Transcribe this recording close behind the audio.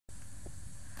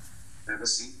Have a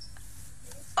seat.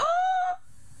 Oh,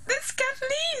 that's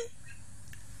Kathleen.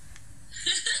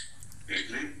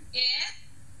 Kätlin, Yeah.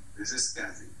 this is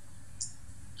Cathy.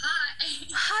 Hi.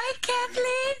 Hi,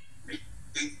 Kathleen.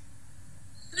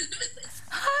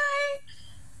 Hi.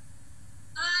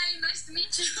 Hi. Nice to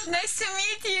meet you. Nice to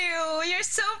meet you. You're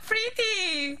so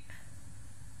pretty.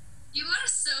 You are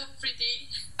so pretty.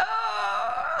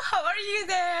 Oh, how are you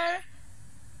there?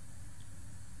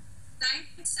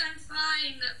 Thanks. I'm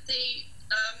fine.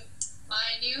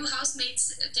 My new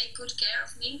housemates take good care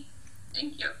of me.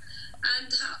 Thank you.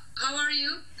 And how are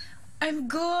you? I'm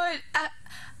good.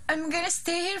 I'm gonna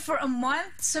stay here for a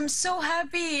month, so I'm so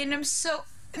happy, and I'm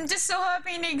just so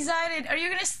happy and excited. Are you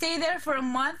gonna stay there for a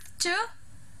month too?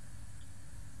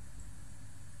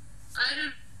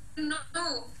 I don't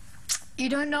know. You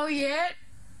don't know yet?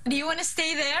 Do you want to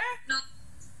stay there? No.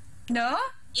 No?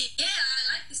 Yeah, I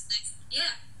like this place.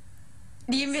 Yeah.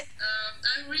 Do you?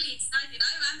 I'm really excited.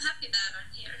 I'm happy that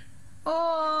I'm here.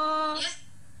 Oh. Yeah.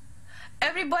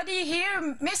 Everybody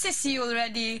here misses you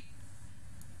already.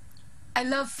 I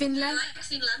love I Finland. like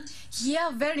Finland.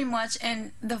 Yeah, very much.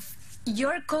 And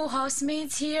your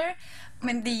co-housemates here,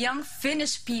 when the young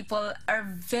Finnish people are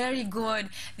very good.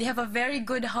 They have a very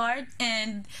good heart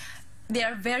and they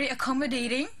are very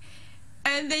accommodating.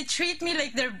 And they treat me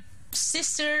like their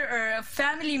sister or a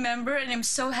family member, and I'm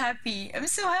so happy. I'm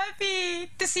so happy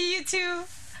to see you too.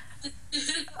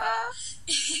 Oh,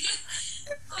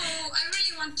 I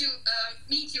really want to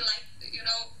meet you, like,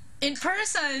 In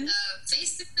person.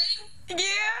 face to face.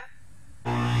 Yeah.